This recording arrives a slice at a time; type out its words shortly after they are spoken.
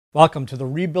Welcome to the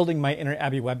Rebuilding My Inner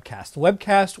Abbey webcast, the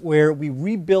webcast where we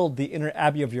rebuild the inner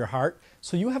abbey of your heart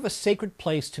so you have a sacred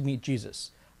place to meet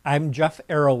Jesus. I'm Jeff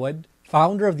Arrowwood,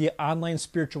 founder of the online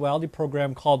spirituality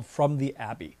program called From the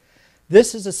Abbey.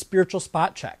 This is a spiritual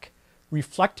spot check,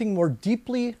 reflecting more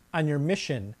deeply on your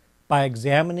mission by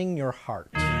examining your heart.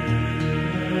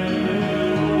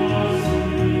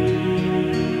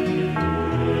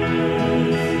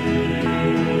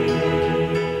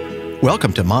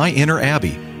 Welcome to My Inner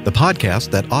Abbey, the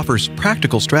podcast that offers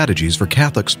practical strategies for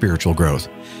Catholic spiritual growth.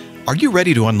 Are you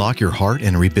ready to unlock your heart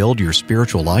and rebuild your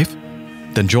spiritual life?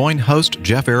 Then join host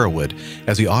Jeff Arrowwood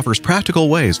as he offers practical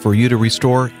ways for you to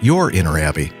restore your inner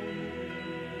abbey.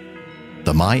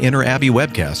 The My Inner Abbey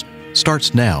webcast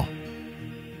starts now.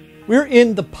 We're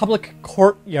in the public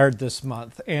courtyard this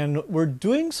month, and we're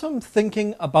doing some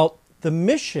thinking about the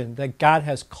mission that God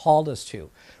has called us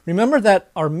to. Remember that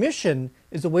our mission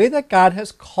is the way that God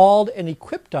has called and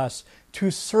equipped us to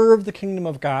serve the kingdom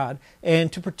of God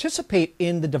and to participate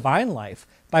in the divine life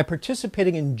by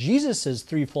participating in Jesus'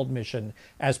 threefold mission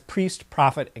as priest,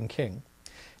 prophet, and king.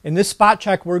 In this spot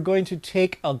check, we're going to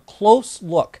take a close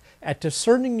look at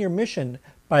discerning your mission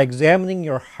by examining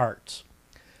your heart.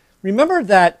 Remember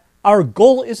that our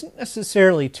goal isn't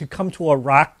necessarily to come to a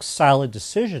rock-solid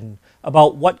decision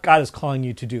about what God is calling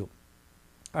you to do.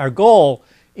 Our goal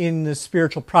in this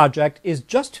spiritual project is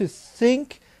just to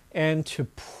think and to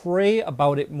pray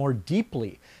about it more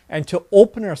deeply and to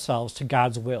open ourselves to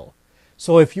God's will.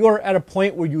 So if you are at a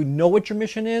point where you know what your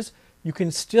mission is, you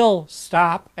can still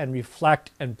stop and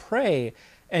reflect and pray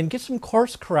and get some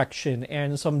course correction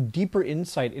and some deeper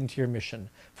insight into your mission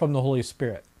from the Holy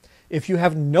Spirit. If you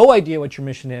have no idea what your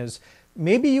mission is,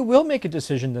 maybe you will make a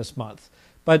decision this month,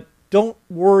 but don't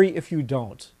worry if you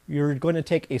don't. You're going to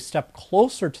take a step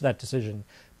closer to that decision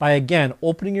by, again,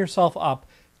 opening yourself up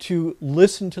to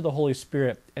listen to the Holy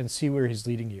Spirit and see where He's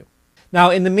leading you. Now,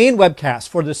 in the main webcast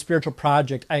for this spiritual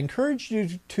project, I encourage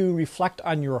you to reflect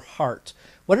on your heart.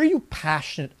 What are you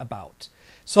passionate about?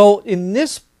 So in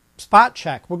this spot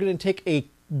check, we're going to take a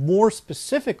more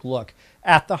specific look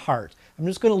at the heart. I'm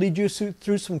just going to lead you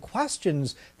through some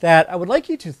questions that I would like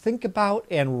you to think about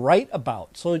and write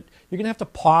about. So you're going to have to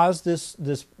pause this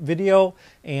video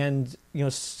and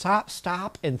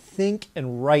stop and think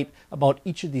and write about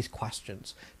each of these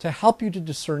questions to help you to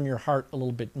discern your heart a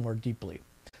little bit more deeply.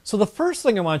 So the first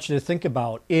thing I want you to think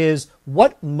about is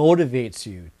what motivates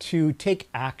you to take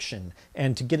action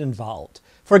and to get involved.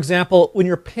 For example, when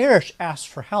your parish asks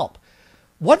for help,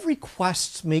 what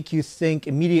requests make you think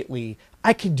immediately,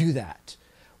 I could do that?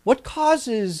 What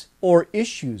causes or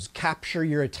issues capture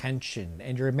your attention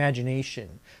and your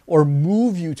imagination or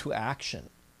move you to action?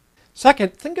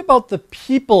 Second, think about the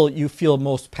people you feel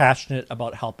most passionate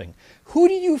about helping. Who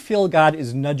do you feel God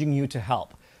is nudging you to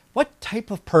help? What type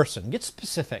of person? Get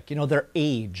specific. Their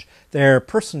age, their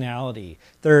personality,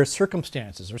 their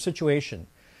circumstances or situation.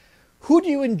 Who do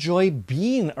you enjoy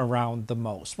being around the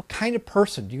most? What kind of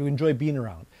person do you enjoy being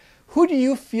around? Who do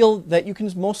you feel that you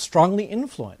can most strongly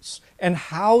influence? And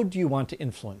how do you want to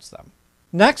influence them?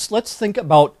 Next, let's think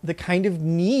about the kind of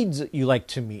needs that you like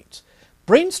to meet.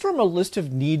 Brainstorm a list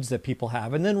of needs that people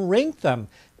have and then rank them,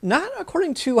 not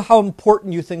according to how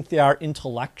important you think they are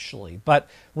intellectually, but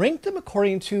rank them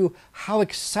according to how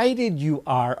excited you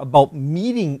are about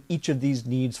meeting each of these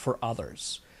needs for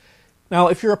others. Now,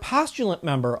 if you're a postulant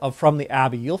member of From the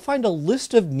Abbey, you'll find a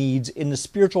list of needs in the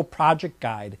Spiritual Project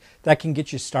Guide that can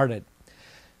get you started.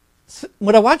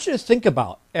 What I want you to think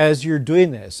about as you're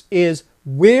doing this is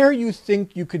where you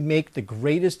think you could make the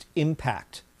greatest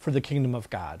impact for the kingdom of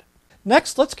God.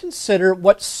 Next, let's consider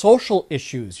what social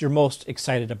issues you're most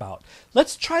excited about.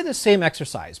 Let's try the same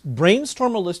exercise.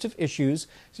 Brainstorm a list of issues,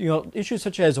 issues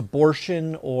such as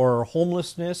abortion or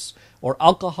homelessness or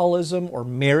alcoholism or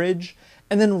marriage,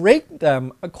 and then rate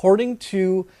them according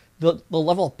to the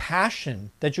level of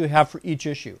passion that you have for each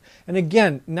issue. And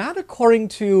again, not according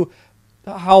to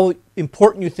how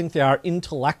important you think they are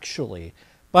intellectually,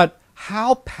 but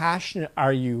how passionate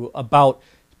are you about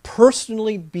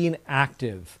personally being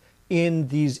active in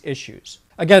these issues.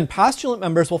 Again, postulant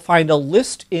members will find a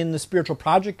list in the Spiritual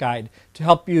Project Guide to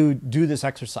help you do this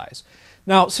exercise.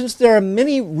 Now, since there are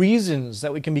many reasons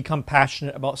that we can become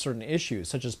passionate about certain issues,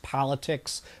 such as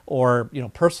politics or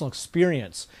personal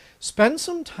experience, spend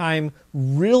some time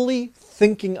really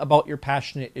thinking about your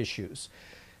passionate issues.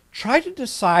 Try to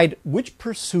decide which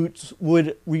pursuits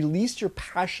would release your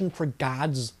passion for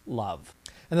God's love.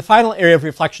 And the final area of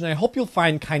reflection I hope you'll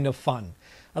find kind of fun.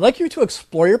 I'd like you to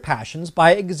explore your passions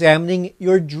by examining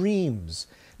your dreams.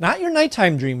 Not your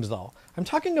nighttime dreams, though. I'm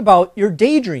talking about your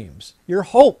daydreams, your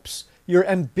hopes, your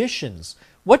ambitions.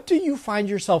 What do you find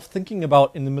yourself thinking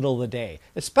about in the middle of the day?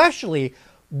 Especially,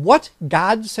 what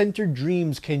God-centered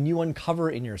dreams can you uncover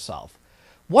in yourself?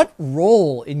 What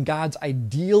role in God's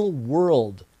ideal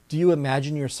world do you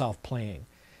imagine yourself playing?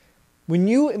 When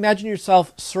you imagine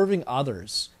yourself serving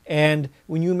others, and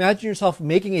when you imagine yourself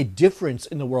making a difference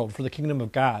in the world for the kingdom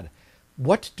of God,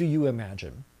 what do you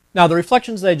imagine? Now, the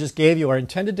reflections that I just gave you are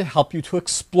intended to help you to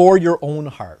explore your own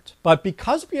heart. But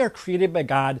because we are created by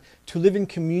God to live in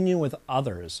communion with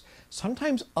others,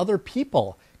 sometimes other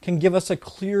people can give us a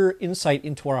clearer insight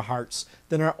into our hearts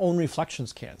than our own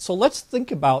reflections can. So let's think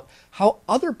about how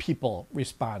other people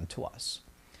respond to us.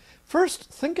 First,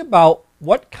 think about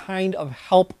what kind of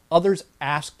help others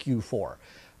ask you for.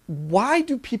 Why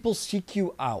do people seek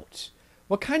you out?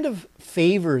 What kind of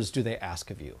favors do they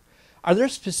ask of you? Are there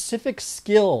specific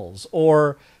skills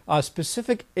or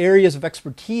specific areas of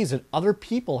expertise that other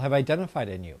people have identified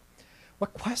in you?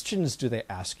 What questions do they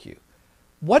ask you?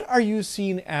 What are you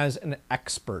seen as an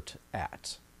expert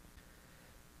at?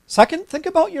 Second, think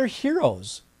about your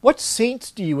heroes. What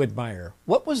saints do you admire?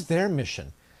 What was their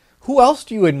mission? Who else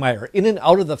do you admire in and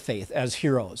out of the faith as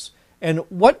heroes? And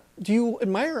what do you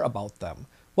admire about them?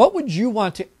 What would you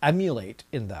want to emulate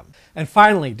in them? And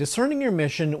finally, discerning your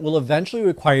mission will eventually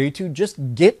require you to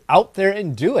just get out there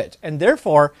and do it, and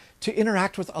therefore to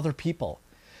interact with other people.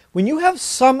 When you have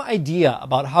some idea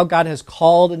about how God has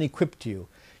called and equipped you,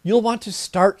 you'll want to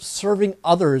start serving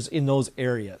others in those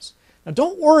areas. Now,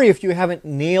 don't worry if you haven't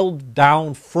nailed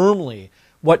down firmly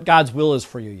what God's will is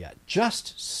for you yet.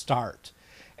 Just start.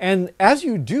 And as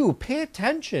you do, pay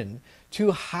attention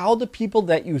to how the people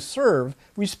that you serve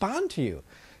respond to you.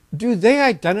 Do they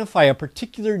identify a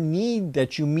particular need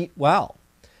that you meet well?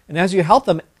 And as you help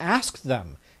them, ask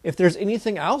them if there's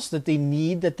anything else that they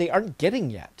need that they aren't getting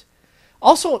yet.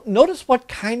 Also, notice what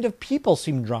kind of people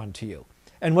seem drawn to you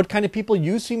and what kind of people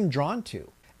you seem drawn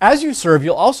to. As you serve,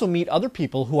 you'll also meet other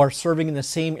people who are serving in the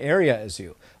same area as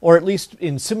you, or at least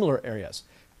in similar areas.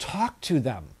 Talk to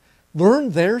them.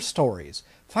 Learn their stories.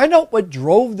 Find out what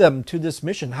drove them to this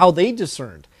mission, how they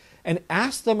discerned, and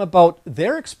ask them about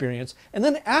their experience, and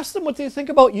then ask them what they think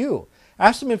about you.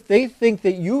 Ask them if they think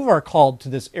that you are called to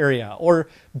this area, or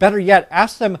better yet,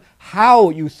 ask them how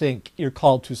you think you're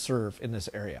called to serve in this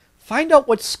area. Find out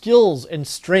what skills and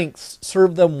strengths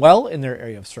serve them well in their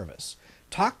area of service.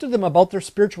 Talk to them about their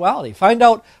spirituality. Find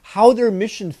out how their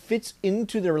mission fits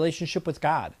into their relationship with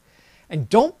God. And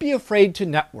don't be afraid to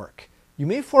network. You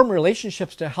may form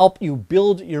relationships to help you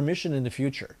build your mission in the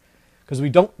future, because we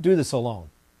don't do this alone.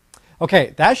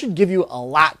 Okay, that should give you a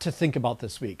lot to think about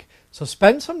this week. So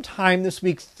spend some time this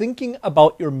week thinking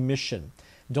about your mission.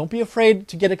 Don't be afraid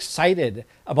to get excited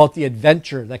about the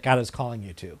adventure that God is calling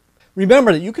you to.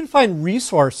 Remember that you can find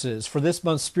resources for this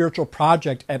month's spiritual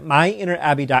project at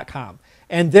myinnerabby.com.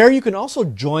 And there you can also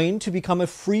join to become a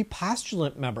free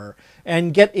postulant member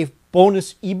and get a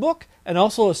bonus ebook and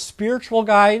also a spiritual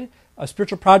guide, a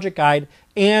spiritual project guide,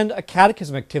 and a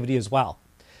catechism activity as well.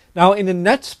 Now, in the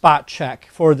next spot check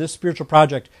for this spiritual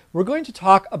project, we're going to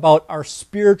talk about our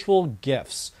spiritual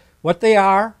gifts, what they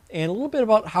are, and a little bit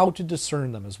about how to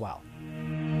discern them as well.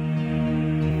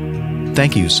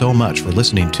 Thank you so much for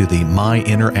listening to the My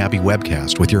Inner Abby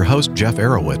webcast with your host, Jeff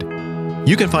Arrowwood.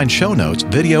 You can find show notes,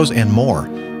 videos, and more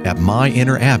at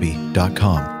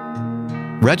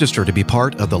myinnerabby.com. Register to be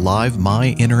part of the live My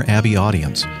Inner Abby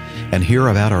audience and hear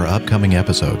about our upcoming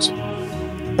episodes.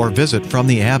 Or visit From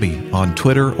the Abbey on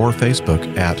Twitter or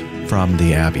Facebook at From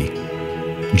the Abbey.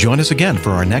 Join us again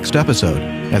for our next episode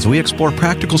as we explore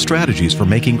practical strategies for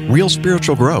making real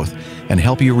spiritual growth and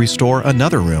help you restore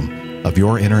another room of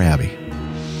your inner Abbey.